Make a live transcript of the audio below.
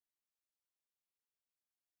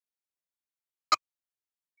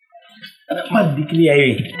અરે મારી દીકરી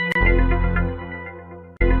આવી.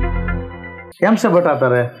 કેમ છે બટા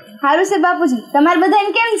તારે? સારું છે બાપુજી. તમારા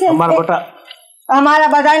બધાને કેમ છે?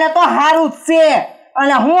 અમારા બધાને તો સારું જ છે.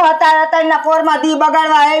 અને હું અત્યારના કોરમાં દી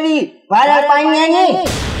બગાડવા આવી વારે પાણીની.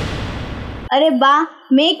 અરે બા,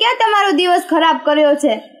 મેં ક્યાં તમારો દિવસ ખરાબ કર્યો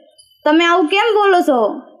છે? તમે આવું કેમ બોલો છો?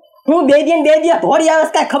 હું બે દિન થોડી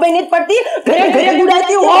આવસ કાઈ ખબર નથી પડતી. ઘરે ઘરે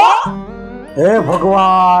ગુડાતી હો. હે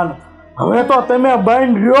ભગવાન, હવે તો તમે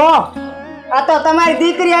બંધ રહ્યો. આ તો તમારી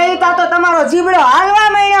દીકરી આવી તા તો તમારો જીબડો હાલવા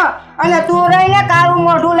માંડ્યો. અને તું રહીને કાળું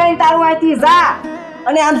મોઢું લઈને તારું અહીંથી જા.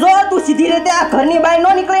 અને આમ જો તું સીધી રીતે આ ઘરની બહાર ન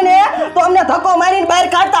નીકળે ને તો અમને ધક્કો મારીને બહાર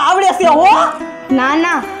કાઢતા આવડે છે હો. ના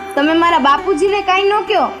ના, તમે મારા બાપુજીને કાઈ ન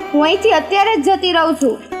કહો. હું અહીંથી અત્યારે જ જતી રહું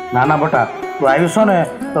છું. ના ના બટા, તું આવ્યો છો ને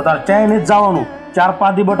તો તાર ચાય નથી જવાનું.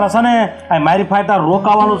 4-5 દી બટા છે ને આ મારી ફાય તાર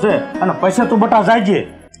રોકાવાનું છે. અને પછી તું બટા જાયજે.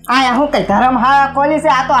 આ હું કઈ ધર્મ હા કોલી છે?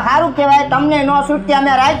 આ તો સારું કહેવાય. તમને નો છૂટતી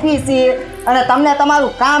અમે રાખી છીએ. અને તમને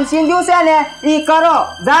તમારું કામ સીંધ્યું છે ને ઈ કરો.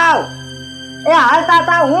 જાવ એ હાલતા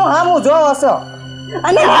તા હું હામું જોવો છો.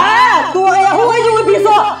 અને હા, તું અહીંયા હું અહીં ઊભી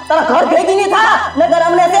છો? તારા ઘર ભેગી ની થા નગર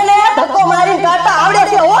અમને છે ને ધક્કો મારીને કાઢતા આવડે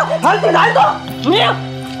છે હો. હાલતી હાલ તો મે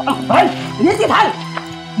ભાઈ નીચે થાલ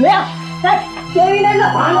મે કેવી ને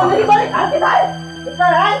ભાનો નથી બોલે. હાલતી હાલ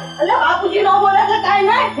ઉતર હાલ. એટલે બાપુજી નો બોલે કે કાઈ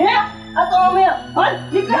નહીં હે? આ તો અમે હાલ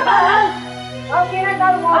નીકળ બહાર હાલ. આ કેને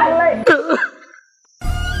તારું મોં બોલાય.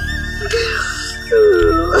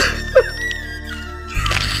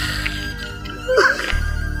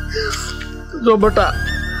 જો બટા,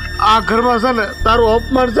 આ ઘરમાં છે ને તારું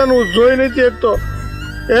અપમાન છે ને હું જોઈ નથી શકતો.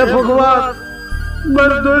 હે ભગવાન,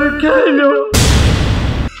 બરદોરી ક્યાંય લ્યો.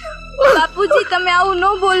 બાપુજી, તમે આવું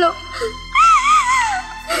ન બોલો.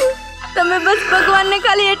 તમે બસ ભગવાનને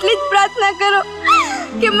ખાલી એટલી જ પ્રાર્થના કરો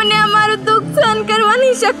કે મને અમારું દુઃખ સહન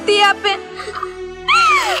કરવાની શક્તિ આપે.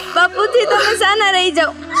 બાપુજી, તમે સાના રહી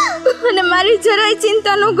જાઓ અને મારી જરાય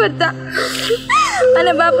ચિંતા ન કરતા.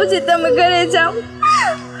 અને બાપુજી, તમે ઘરે જાઓ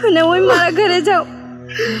અને હું મારા ઘરે જાઉં.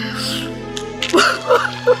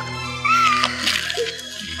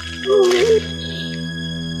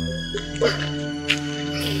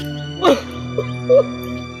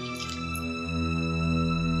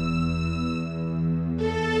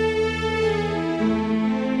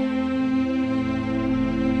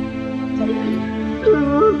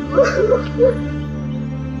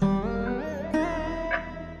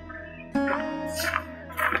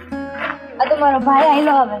 આ તો મારો ભાઈ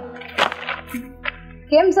આયલો. હવે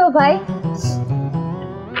કેમ છો ભાઈ?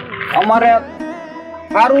 અમારે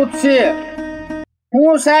સારું જ છે.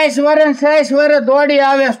 હું 60 વર્ષ દોડી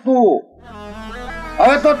આવેસ તું.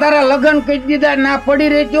 હવે તો તારા લગ્ન કહી દીધા. ના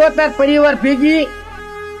પડી રહેતી હોય તાર પરિવાર ભેગી.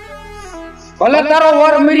 ભલે તારો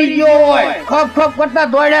વર મરી ગયો હોય, ખપ કરતા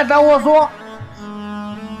દોડ્યા તાવો છો.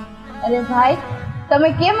 અરે ભાઈ, તમે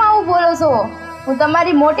કેમ આવું બોલો છો? હું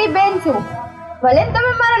તમારી મોટી બેન છું. ભલે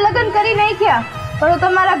તમે મારા લગ્ન કરી નાખ્યા, પણ હું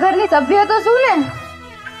તમારા ઘરની સભ્ય તો છું ને.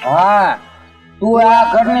 હા, તું આ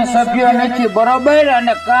ઘરની સભ્ય નથી, બરોબર?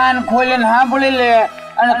 અને કાન ખોલીને સાંભળી લે.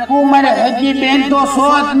 અને તું મારી હજી બેન તો છો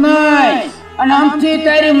જ નહીં. અને આમથી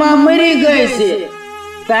તારી માં મરી ગઈ છે.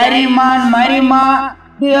 તારી માં મારી માં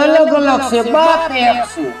બે અલગ છે, બાપ એક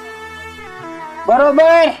છે,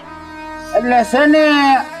 બરોબર? એટલે છે ને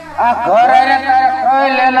આ ઘર આરે તારે કઈ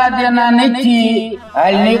લેના દેના નથી.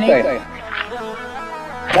 હાલ નીકળ,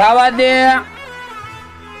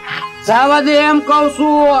 જવા દે એમ કહું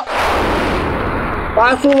છું.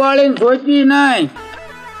 પાછું વાળીને જોઈતી નહીં.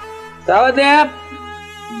 જવા દે.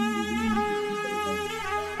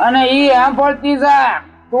 અને ઈ સાંભળતી જા,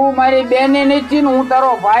 તું મારી બેને નથી ને હું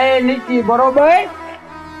તારો ભાઈ નથી, બરોબર?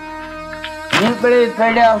 નીકળી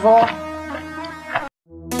પડ્યા છો.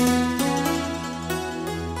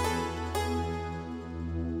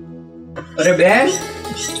 અરે બેન.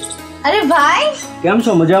 અરે ભાઈ, કેમ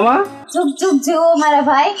છો? મજામાં? ચૂપ જેવો મારા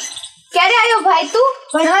ભાઈ. ક્યારે આવ્યો ભાઈ તું?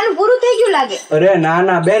 ભણવાનું પૂરું થઈ ગયું લાગે. અરે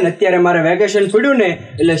ના બેન, અત્યારે મારે વેકેશન પડ્યું ને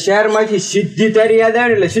એટલે શહેરમાંથી સીધી તારી યાદ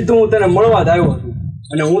આવી એટલે સીધું હું તને મળવા જ આવ્યો છું.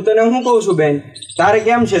 અને હું તને શું કહું છું બેન, તારે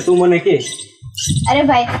કેમ છે તું મને કે? અરે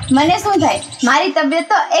ભાઈ, મને શું થાય? મારી તબિયત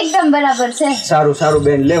તો એકદમ બરાબર છે. સારું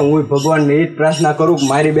બેન, લે હું ભગવાનને એ જ પ્રાર્થના કરું કે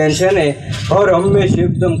મારી બેન છે ને હર હંમેશા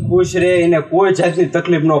એકદમ ખુશ રહે, એને કોઈ જાતની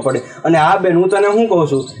તકલીફ ન પડે. અને હા બેન, હું તને શું કહું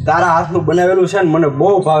છું, તારા હાથનું બનાવેલું છે ને મને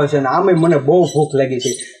બહુ ભાવે છે. અને આમે મને બહુ ભૂખ લાગી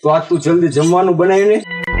છે, તો આજ તું જલ્દી જમવાનું બનાવીને.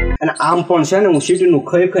 અને આમ પણ છે ને હું સિટીનું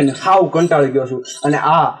ખાઈને હાવ કંટાળી ગયો છું. અને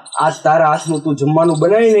આજ તારા હાથનું તું જમવાનું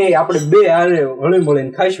બનાવીને આપણે બે હારે હળી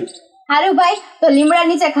મળીને ખાઈશું. હારું ભાઈ, તો લીમડા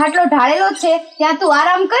નીચે ખાટલો ઢાળેલો જ છે, ત્યાં તું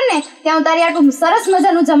આરામ કર ને. ત્યાં હું તારી આટલું સરસ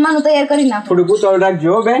મજાનું જમવાનું તૈયાર કરી નાખું. થોડું ઉતાવળ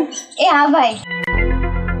રાખજો બેન. એ હા ભાઈ.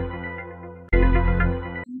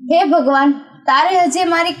 હે ભગવાન, તારે હજી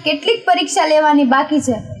મારી કેટલીક પરીક્ષા લેવાની બાકી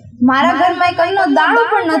છે. મારા ઘરમાં એક અન્નનો દાણો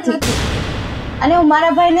પણ નથી અને હું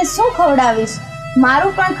મારા ભાઈને શું ખવડાવીશ?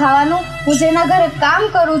 મારું પણ ખાવાનું, હું જેના ઘરે કામ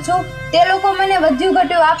કરું છું તે લોકો મને વધ્યું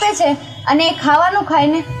ઘટ્યું આપે છે અને એ ખાવાનું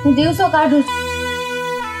ખાઈને હું દિવસો કાઢું છું.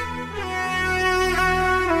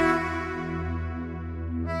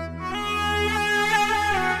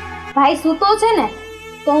 ભાઈ સૂતો છે ને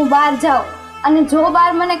તો હું બહાર જાઉં અને જો બહાર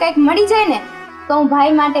મને કંઈક મળી જાય ને તો હું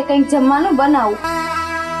ભાઈ માટે કંઈક જમવાનું બનાવું.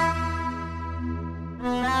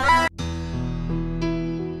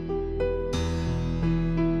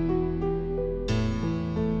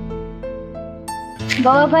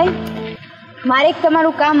 ગવાભાઈ, મારે એક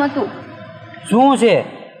તમારું કામ હતું. શું છે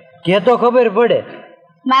કે તો ખબર પડે.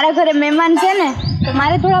 મારા ઘરે મહેમાન છે ને તો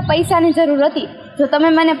મારે થોડા પૈસાની જરૂર હતી. જો તમે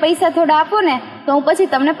મને પૈસા થોડા આપો ને તો હું પછી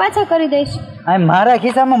તમને પાછા કરી દઈશ. આ મારા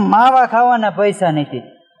ખિસ્સામાં માવા ખાવાના પૈસા નથી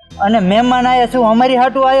અને મહેમાન આયા શું અમારી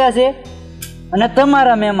હાટું આયા છે અને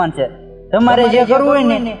તમારા મહેમાન છે. તમારે જે કરવું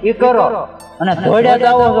હોય ને એ કરો અને ધોડ્યા તો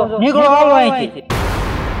આવો છો, નીકળો આવો અહીંથી.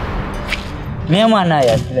 મહેમાન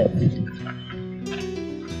આયા છે.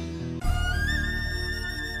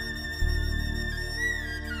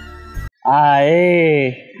 આ એ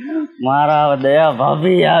મારા દયા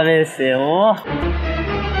ભાભી આવે છે. હો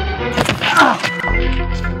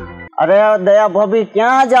અરે દયા ભાભી,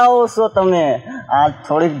 ક્યાં જાઓ છો તમે? આ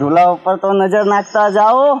થોડીક ઢોલા ઉપર તો નજર નાખતા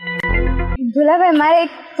જાઓ. ભુલાભાઈ, મારે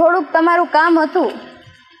થોડુંક તમારું કામ હતું.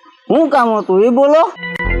 શું કામ હતું એ બોલો.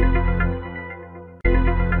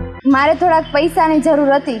 મારે થોડાક પૈસાની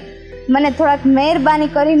જરૂર હતી. મને થોડાક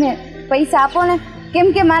મહેરબાની કરીને પૈસા આપો ને,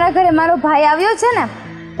 કેમ કે મારા ઘરે મારો ભાઈ આવ્યો છે ને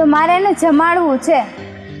તો મારે એને જમાડવું છે.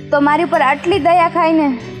 તો મારી ઉપર આટલી દયા ખાઈને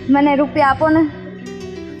મને રૂપિયા આપો ને.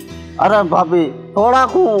 અરે ભાભી,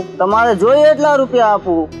 થોડાક હું તમારે જોઈએ એટલા રૂપિયા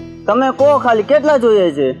આપું. તમે કહો ખાલી કેટલા જોઈએ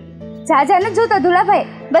છે? જાજા નથી જોતા દુલાભાઈ,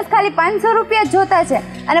 બસ ખાલી 500 રૂપિયા જ જોતા છે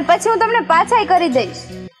અને પછી હું તમને પાછા કરી દઈશ.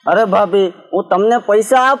 અરે ભાભી, હું તમને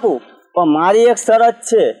પૈસા આપું પણ મારી એક શરત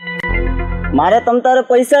છે. મારે તમ તારે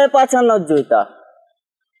પૈસા એ પાછા નથી જોઈતા.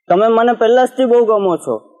 તમે મને પહેલાથી બહુ ગમો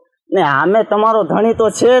છો ને આમે તમારો ધણી તો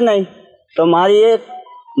છે નહીં, તો મારી એક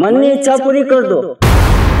મનની ઈચ્છા પૂરી કરી દો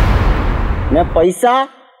ને પૈસા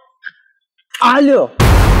આલ્યો.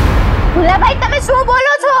 દુલાભાઈ, તમે શું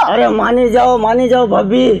બોલો છો? અરે માની જાઓ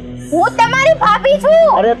ભાભી. હું તમારી ભાભી છું.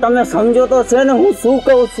 અરે તમે સમજો તો છે ને હું શું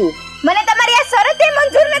કહું છું. મને તમારી આ શરત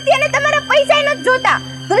મંજૂર નથી અને તમારા પૈસા નથી જોતા.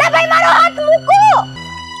 દુલાભાઈ, મારો હાથ મૂકો.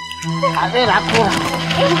 અરે રાખો.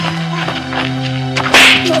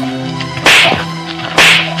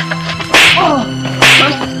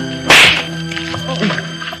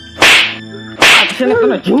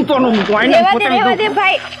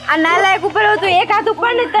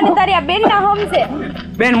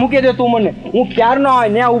 બેન મૂકી દે તું મને. હું ક્યારનો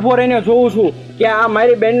ત્યાં ઉભો રહીને જોઉં છું કે આ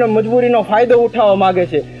મારી બેનનો મજબૂરીનો ફાયદો ઉઠાવવા માંગે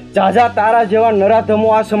છે. ઝાઝા તારા જેવા નરાધમો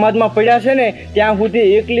આ સમાજમાં પડ્યા છે ને ત્યાં સુધી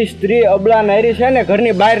એકલી સ્ત્રી અબલા નારી છે ને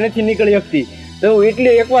ઘરની બહાર નથી નીકળી શકતી. તો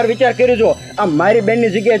એટલી એકવાર વિચાર કરી જો, આ મારી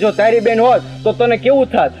બેનની જગ્યાએ જો તારી બેન હોત તો તને કેવું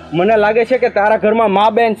થાત? મને લાગે છે કે તારા ઘરમાં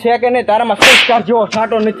મા બેન છે કે નહીં, તારામાં સંસ્કાર જેવો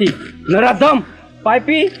છાંટો નથી. નરાધમ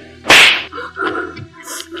પાઇપી.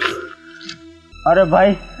 અરે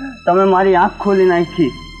ભાઈ, તમે મારી આંખ ખોલી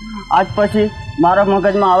નાખી. આજ પછી મારા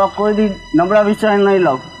મગજમાં આવા કોઈ દી નબળા વિચાર નહીં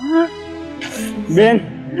લાવ. બેન,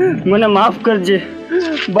 મને માફ કરજે.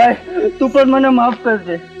 ભાઈ, તું પણ મને માફ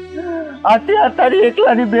કરજે. આથી આ તારી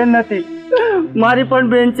એકલાની બેન નથી, મારી પણ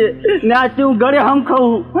બેન છે ને આજથી હું ઘરે હમ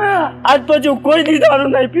ખાઉં. આજ પછી હું કોઈ દી દારૂ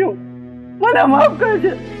નહીં પીવું. મને માફ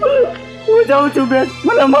કરજે. હું જાઉં છું બેન,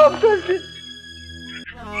 મને માફ કરજે.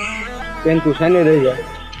 બેન તું શાને રહી જા.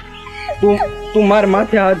 તું માર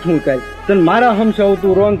માથે હાથ હું કાલ તને મારા હમસાવ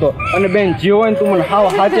તું રોનતો અને બેન જે હોય ને તું મને હાવ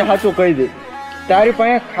હાચે હાચું કહી દે. તારી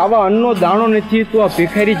પાસે ખાવા અન્નનો દાણો નથી. તું આ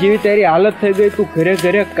ભિખારી જેવી તારી હાલત થઈ ગઈ. તું ઘરે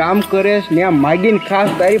ઘરે કામ કરેશ ને આ માગીને ખાસ.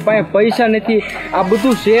 તારી પાસે પૈસા નથી. આ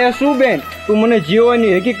બધું છે શું બેન? તું મને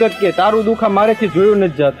જીવવાની હકીકત કે તારું દુઃખ મારેથી જોયું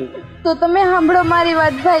નથી જાતું. તો તમે સાંભળો મારી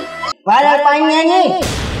વાત ભાઈ. વાલા પાણી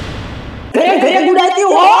ઘરે ઘરે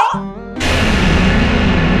ગુડાતી હો.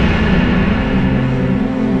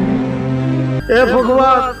 એ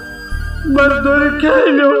ભગવાન, બરદોરી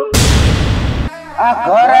ખાઈ લો. આ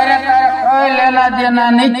ઘર અરે તારે કઈ લેના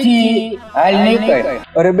દેના નથી. હાલ નીકળ.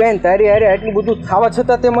 અરે બેન, તારી હારે આટલું બધું ખાવા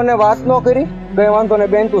છતાં તે મને વાત ન કરી. કઈ વાંધો ને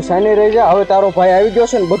બેન, તું શાને રહી જા. હવે તારો ભાઈ આવી ગયો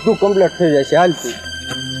છે ને બધું કમ્પ્લીટ થઈ જશે. હાલ તું.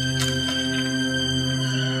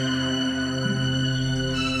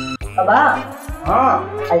 બા, હા,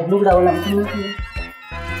 આ લુગડા ઓલા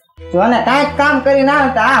જો ને કાંઈક કામ કરી ના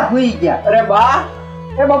તો આ હુઈ ગયા. અરે બા,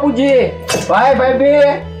 એ બાપુજી, ભાઈ ભાઈ બે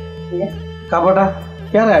કાપટા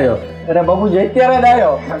ક્યારે આવ્યો? અરે બાપુજી અત્યારે જ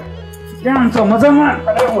આવ્યો. કેમ છો? મજામાં?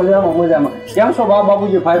 મજામાં. કેમ છો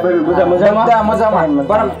બાબુજી? ભાઈ બધા મજામાં?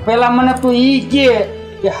 પણ પેલા મને તું ઈ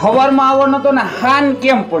કે હવારમાં આવો નતો ને હાન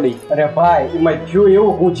કેમ પડી? અરે ભાઈ એમાં થયું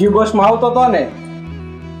એવું, હું જી બસમાં આવતો હતો ને,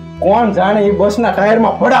 કોણ જાણે એ બસના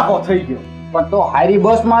ટાયરમાં ભડાકો થઈ ગયો. પણ તો હારી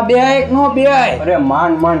બસમાં બેહાય કે નો બેહાય? અરે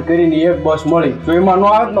માંડ કરીને એક બસ મળી, જો એમાં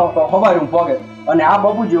નો આવે ને તો ખબર હું પગે. અને આ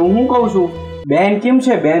બાબુજી હું કહું છું, બેન કેમ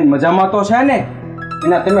છે? બેન મજામાં તો છે ને?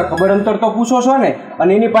 એના તમે ખબર અંતર તો પૂછો છો ને?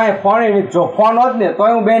 અને એની પાસે ફોન નહીં, જો ફોન હોત ને તો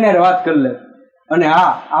હું બેન વાત કરી લે. અને હા,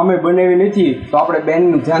 આમે બનાવી નથી તો આપણે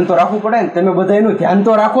બેનનું ધ્યાન તો રાખવું પડે ને. તમે બધા એનું ધ્યાન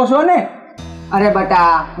તો રાખો છો ને? અરે બટા,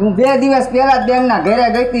 હું 2 દિવસ પહેલા જ બેનના ઘરે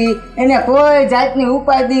ગઈ હતી, એને કોઈ જાતની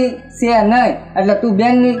ઉપાધિ છે નહીં, એટલે તું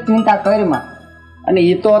બેનની ચિંતા કરમાં. અને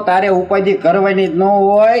એ તો તારે ઉપાધિ કરવાની જ ન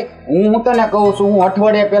હોય. હું તને કહું છું, હું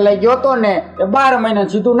અઠવાડિયા પહેલા ગયો તો ને, એ 12 મહિના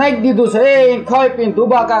સીધું નાખી દીધું છે. એ ખાઈ પીને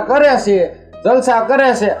ધુબાકા કરે છે, જલસા કરે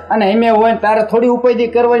છે, અને એમે હોય તારે થોડી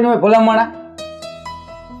ઉપાધિ કરવાની હોય ભલામણા.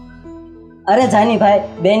 અરે જાની ભાઈ,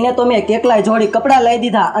 બેનને તો મેં કેટલાય જોડી કપડાં લઈ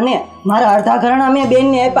દીધા, અને મારા અડધા ઘરણા મેં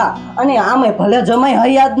બેનને આપ્યા. અને આમે ભલે જમાઈ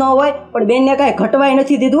હૈયાદ ન હોય, પણ બેનને કાંઈ ઘટવાય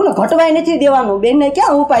નથી દીધું ને, ઘટવાય નથી દેવાનું. બેનને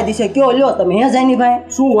ક્યાં ઉપાધિ છે? કયો લ્યો તમે. હે જાની ભાઈ,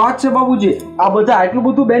 શું વાત છે બાબુજી? આ બધા આટલું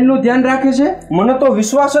બધું બેનનું ધ્યાન રાખે છે? મને તો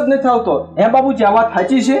વિશ્વાસ જ નથી આવતો. હે બાબુજી, આ વાત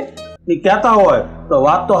સાચી છે? એ કહેતા હોય તો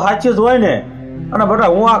વાત તો સાચી જ હોય ને. અને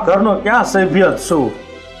બેટા, હું આ ઘરનો ક્યાં સભ્ય જ છું?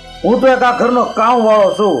 હું તો એક આ ઘરનો કામ વાળો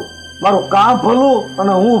છું. મારું કામ ભલું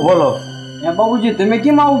અને હું ભલો. હે બાબુજી, તમે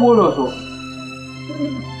કેમ આવું બોલો છો?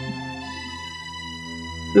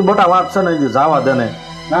 એ બેટા વાત છે ને, જવા દે ને.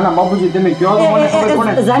 ના ના બાબુજી, તમે કહો તો મને ખબર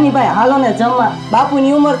પડે. જાની ભાઈ, હાલો ને જમવા.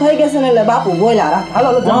 બાપુની ઉંમર થઈ ગઈ છે ને, એટલે બાપુ બોલ્યા રાખે. હાલો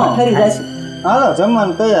જમવા ઠરી જાય છે. હાલો,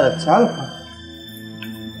 જમવાનું તૈયાર જ છે. હાલ.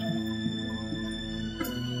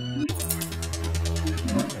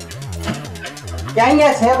 ક્યાં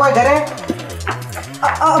ગયા છે કોઈ ઘરે?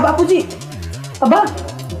 બાપુજી. અબા.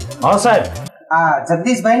 હા સાહેબ. આ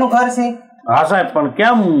જગદીશભાઈ નું ઘર છે? હા સાહેબ, પણ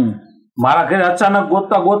કેમ મારા ઘરે અચાનક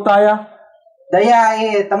ગોતતા આયા? દયા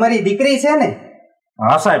એ તમારી દીકરી છે ને?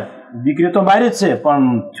 હા સાહેબ, દીકરી તો બારી જ છે, પણ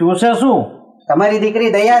થયું છે શું? તમારી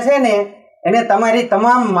દીકરી દયા છે ને, એને તમારી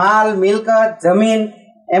તમામ માલ મિલકત જમીન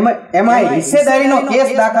એમાં હિસ્સેદારીનો કેસ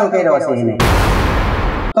દાખલ કર્યો છે એને.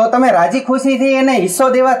 તો તમે રાજી ખુશીથી એને હિસ્સો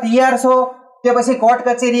દેવા તૈયાર છો કે પછી કોર્ટ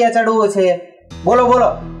કચેરીએ ચડવું છે? બોલો.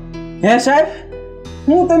 હે સાહેબ,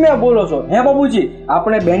 હું તમે બોલો છો? હે બાબુજી,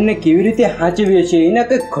 આપણે બેનને કેવી રીતે સાચવીએ છીએ, એને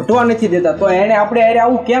કંઈ ઘટવા નથી દેતા, તો એને આપણે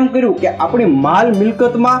આવું કેમ કર્યું કે આપણી માલ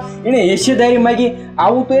મિલકતમાં એને હિસ્સેદારી માંગી?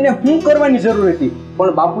 આવું તો એને શું કરવાની જરૂર હતી?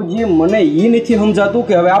 પણ બાપુજી, મને એ નથી સમજાતું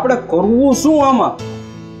કે હવે આપણે કરવું શું આમાં?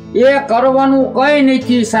 એ કરવાનું કઈ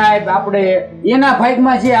નથી સાહેબ. આપણે એના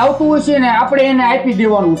ભાગમાં જે આવતું હોય છે ને, આપણે એને આપી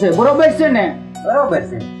દેવાનું છે. બરોબર છે ને? બરોબર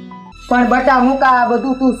છે. પણ બટા મુકા, આ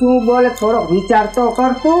બધું તું શું બોલે? થોડો વિચાર તો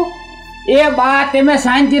કરતું. એ બા, તમે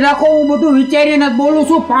શાંતિ રાખો. હું બધું વિચારીને જ બોલું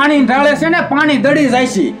છું. પાણી ઢાળે છે ને, પાણી દડી જાય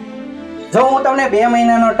છે. જો હું તમને 2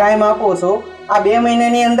 મહિનાનો ટાઈમ આપું છું, આ 2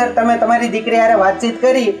 મહિનાની અંદર તમે તમારી દીકરી હારે વાતચીત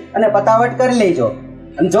કરી અને પતાવટ કરી લેજો.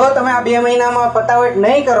 અને જો તમે આ 2 મહિનામાં પતાવટ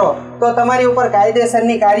નહીં કરો તો તમારી ઉપર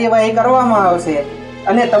કાયદેસરની કાર્યવાહી કરવામાં આવશે,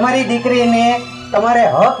 અને તમારી દીકરીને તમારે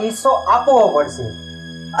હક હિસ્સો આપવો પડશે.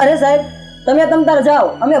 અરે સાહેબ, તમે તમતાર જાઓ,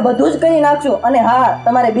 અમે બધું જ કરી નાખશું. અને હા,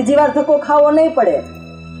 તમારે બીજી વાર ધક્કો ખાવો નહીં પડે.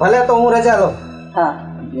 ભલે, તો હું રજા લઉં. હા,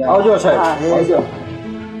 આવજો સાહેબ. આવજો.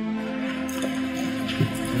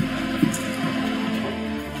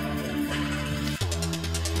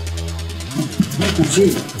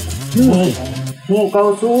 હું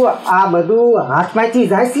કહું છું, આ બધું હાથમાંથી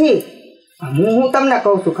જાય છે. હું તમને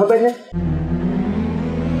કહું છું, ખબર છે?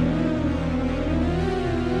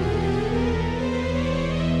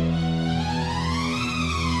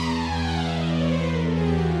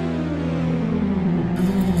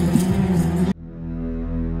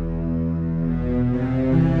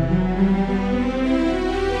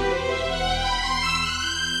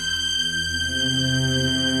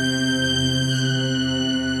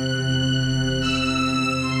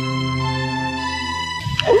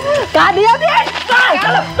 Dodiya બેન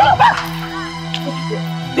ચાલો ચાલો બસ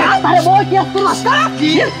તારે બહુ કેસ કરવા કા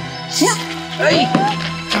એ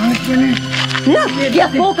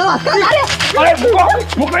કેસ બહુ કરવા કા અરે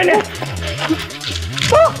મુકાઈને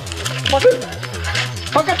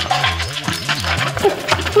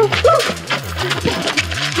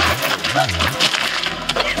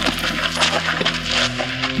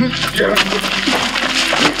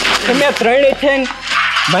તમે ત્રણેય થઈને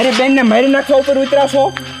મારી બેનને મારી નાખવા ઉપર ઉતરાશો.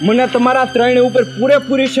 મને તમારા ત્રણેય ઉપર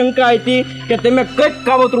પૂરેપૂરી શંકા હતી કે તમે કંઈક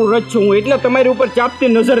કાવતરું રચશો. હું એટલે તમારી ઉપર ચાપતી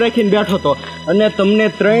નજર રાખીને બેઠો હતો, અને તમને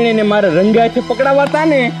ત્રણેયને મારે રંગાથી પકડાવા હતા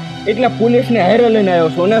ને, એટલે પોલીસને હારે લઈને આવ્યો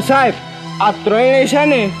છું. અને સાહેબ, આ ત્રણેય છે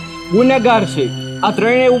ને ગુનેગાર છે, આ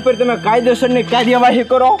ત્રણેય ઉપર તમે કાયદેસરની કાર્યવાહી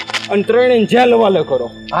કરો અને ત્રણેય જેલ હવાલે કરો.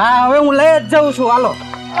 હા હવે હું લઈ જ જાઉં છું હાલો.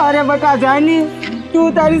 અરે બટા જાની તું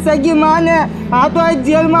તારી સગી માને આ તો આ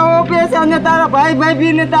જેલમાં ઓપે છે અને તારા ભાઈ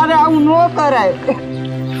ભાભી ને તારે આવું ન કરાય.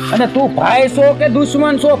 અને તું ભાઈ છો કે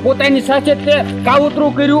દુશ્મન છો? પોતાની સાથે તે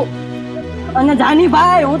કાવતરું કર્યું. અને જાની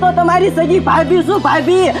ભાઈ હું તો તમારી સગી ભાભી છું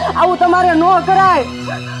ભાભી, આવું તમારે ન કરાય.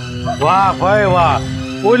 વાહ ભાઈ વાહ,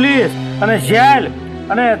 પોલીસ અને જેલ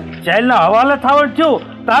અને જેલના હવાલે થવાનું થયું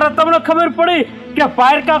તારે તમને ખબર પડી કે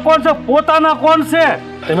પાયરકા કોણ છે પોતાના કોણ છે.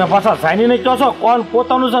 તમે પાછા સાઈનીને કહો છો કોણ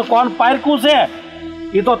પોતાનું છે કોણ પાયરકું છે.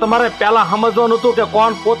 એ તો તમારે પહેલા સમજવાનું હતું કે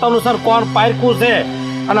કોણ પોતાનું છે કોણ પાયરકું છે.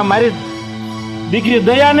 અને મારી દીકરી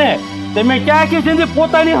દયાને તમે ક્યાં આખી જિંદગી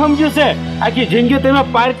પોતાની સમજ્યું છે, આખી જિંદગી તમે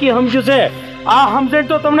પારકી સમજ્યું છે. આ સમજણ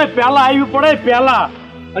તો તમને પહેલા આવી પડે પહેલા.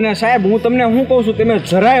 અને સાહેબ હું તમને શું કહું છું, તમે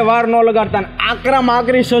જરાય વાર ન લગાડતા, આકરામાં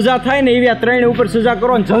આકરી સજા થાય ને એવી આ ત્રણેય ઉપર સજા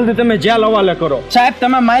કરો ને જલ્દી તમે જેલ હવાલે કરો. સાહેબ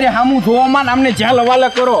તમે મારી સામું જોવામાં અમને જેલ હવાલે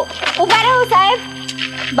કરો. ઉભા રહો સાહેબ.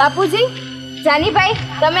 બાપુજી, જાનીભાઈ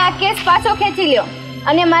તમે આ કેસ પાછો ખેંચી લ્યો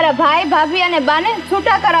અને મારા ભાઈ ભાભી અને બાને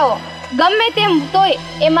છૂટા કરાવો. ગમે તેમ તોય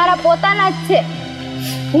એ મારા પોતાના જ છે.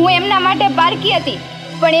 હું એમના માટે પારકી હતી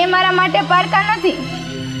પણ એ મારા માટે પારકા નથી.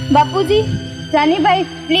 બાપુજી, જાનીભાઈ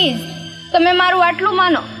પ્લીઝ તમે મારું આટલું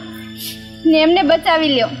માનો ને એમને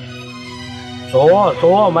બચાવી લ્યો.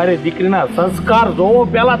 જોવો મારી દીકરીના સંસ્કાર જોવો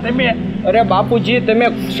પેલા તમે. અરે બાપુજી તમે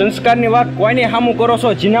સંસ્કારની વાત કોઈની સામું કરો છો?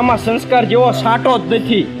 જીનામાં સંસ્કાર જેવો સાટો જ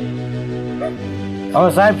નથી. હવે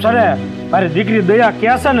સાહેબ છે ને મારી દીકરી દયા કહે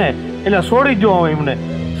છે ને એટલે છોડી દો હવે એમને.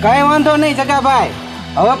 કઈ વાંધો નહીં જગાભાઈ,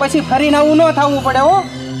 હવે પછી ફરીને આવું ન થવું પડે હો.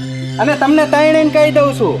 અને તમને ત્રણેયને કહી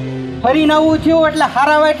દઉં છું ફરીને આવું થયું એટલે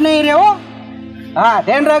હારા વાટ નહીં રહે હો. હા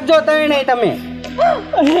ધ્યાન રાખજો ત્રણેય તમે.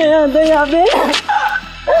 દયા બેન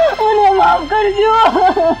મને માફ કરજો.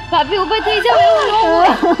 ભાભી ઊભા થઈ જાવ, એવું ન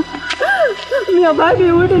હોય. મેં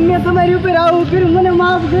ભાભી ઉઠીને મેં તમારી ઉપર આવું કર્યું, મને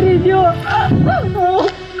માફ કરી દો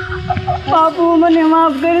બાપુ, મને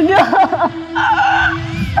માફ કરી દો.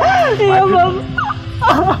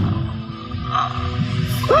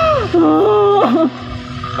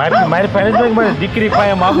 મારી પાસે મારી દીકરી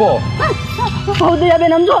પાસે માગો. દયા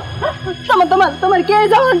બેન સમજો, તમારે ક્યાંય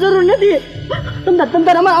જવાની જરૂર નથી.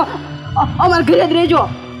 તમે અમારા ઘરે જ રહેજો.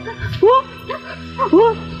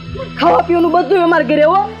 ખાવા પીવાનું બધું અમારા ઘરે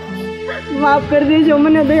હો. માફ કરી દેજો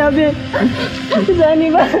મને દયા બેન.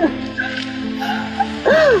 જાની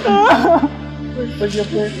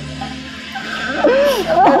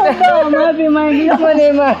માફી માંગી મને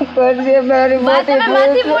માફ કરજે. મારી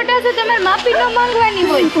માફી મોટા છે, તમારે માફી ન માંગવાની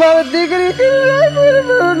હોય. મારી દીકરી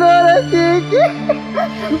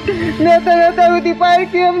મેં તો નતા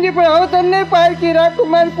પારકી સમજી પણ હવે તને પારકી રાખું.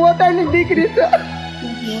 મારી પોતાની દીકરી છે.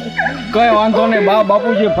 કઈ વાંધો નહીં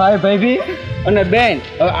બાપુજી ભાઈ ભાભી અને બેન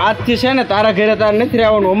હવે આજથી છે ને તારા ઘરે તારે નથી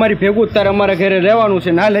રહેવાનું, અમારી ભેગું જ તારે અમારા ઘરે રહેવાનું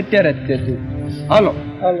છે. હાલ અત્યારે જ હાલો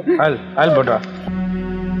હાલ બેટા.